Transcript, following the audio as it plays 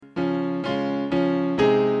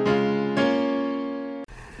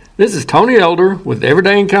This is Tony Elder with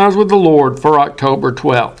Everyday Encounters with the Lord for October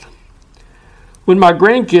 12th. When my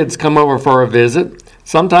grandkids come over for a visit,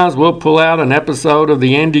 sometimes we'll pull out an episode of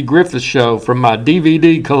The Andy Griffith Show from my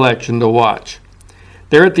DVD collection to watch.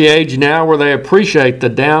 They're at the age now where they appreciate the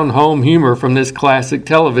down-home humor from this classic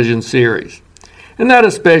television series. And that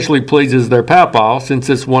especially pleases their papa since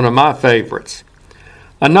it's one of my favorites.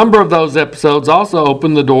 A number of those episodes also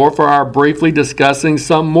open the door for our briefly discussing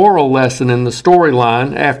some moral lesson in the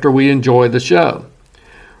storyline after we enjoy the show.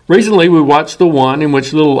 Recently we watched the one in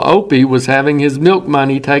which little Opie was having his milk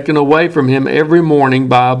money taken away from him every morning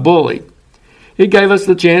by a bully. It gave us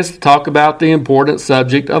the chance to talk about the important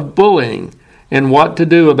subject of bullying and what to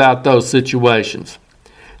do about those situations.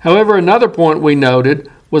 However, another point we noted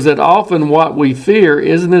was that often what we fear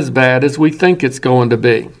isn't as bad as we think it's going to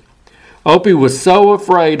be. Opie was so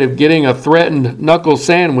afraid of getting a threatened knuckle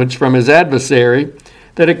sandwich from his adversary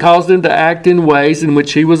that it caused him to act in ways in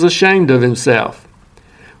which he was ashamed of himself.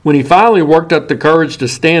 When he finally worked up the courage to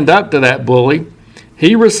stand up to that bully,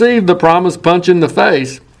 he received the promised punch in the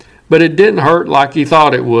face, but it didn't hurt like he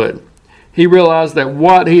thought it would. He realized that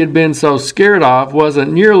what he had been so scared of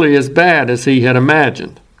wasn't nearly as bad as he had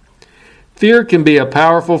imagined. Fear can be a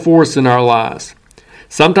powerful force in our lives.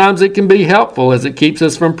 Sometimes it can be helpful as it keeps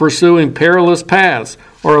us from pursuing perilous paths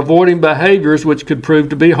or avoiding behaviors which could prove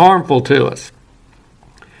to be harmful to us.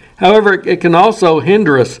 However, it can also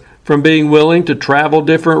hinder us from being willing to travel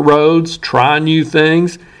different roads, try new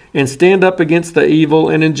things, and stand up against the evil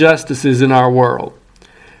and injustices in our world.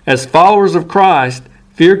 As followers of Christ,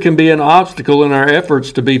 fear can be an obstacle in our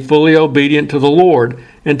efforts to be fully obedient to the Lord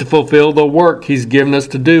and to fulfill the work He's given us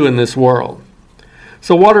to do in this world.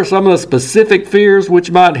 So what are some of the specific fears which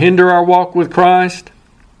might hinder our walk with Christ?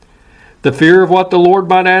 The fear of what the Lord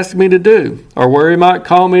might ask me to do, or where He might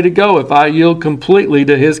call me to go if I yield completely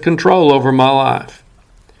to His control over my life.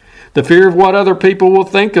 The fear of what other people will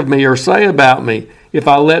think of me or say about me if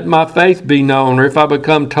I let my faith be known or if I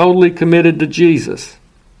become totally committed to Jesus.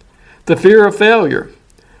 The fear of failure.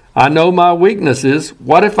 I know my weaknesses.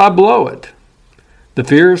 What if I blow it? The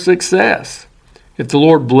fear of success. If the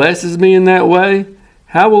Lord blesses me in that way,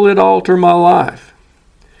 how will it alter my life?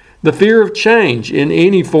 The fear of change in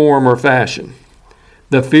any form or fashion.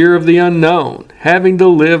 The fear of the unknown, having to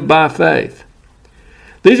live by faith.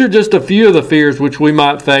 These are just a few of the fears which we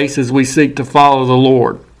might face as we seek to follow the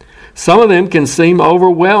Lord. Some of them can seem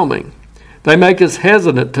overwhelming. They make us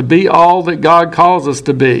hesitant to be all that God calls us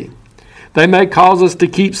to be. They may cause us to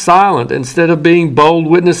keep silent instead of being bold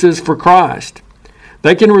witnesses for Christ.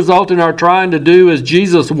 They can result in our trying to do as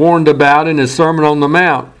Jesus warned about in His Sermon on the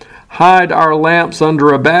Mount, hide our lamps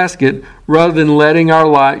under a basket rather than letting our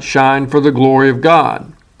light shine for the glory of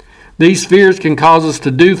God. These fears can cause us to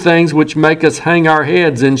do things which make us hang our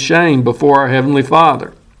heads in shame before our Heavenly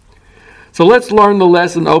Father. So let's learn the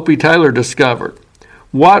lesson Opie Taylor discovered.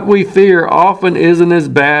 What we fear often isn't as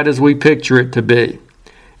bad as we picture it to be.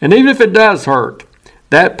 And even if it does hurt,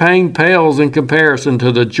 that pain pales in comparison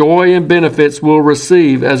to the joy and benefits we'll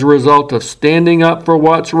receive as a result of standing up for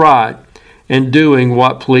what's right and doing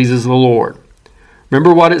what pleases the Lord.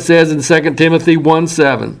 Remember what it says in 2 Timothy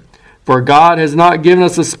 1:7, "For God has not given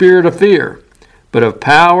us a spirit of fear, but of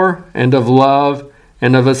power and of love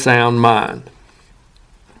and of a sound mind."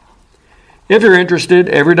 If you're interested,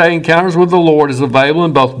 Everyday Encounters with the Lord is available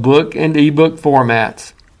in both book and ebook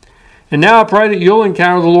formats. And now I pray that you'll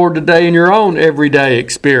encounter the Lord today in your own everyday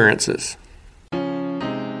experiences.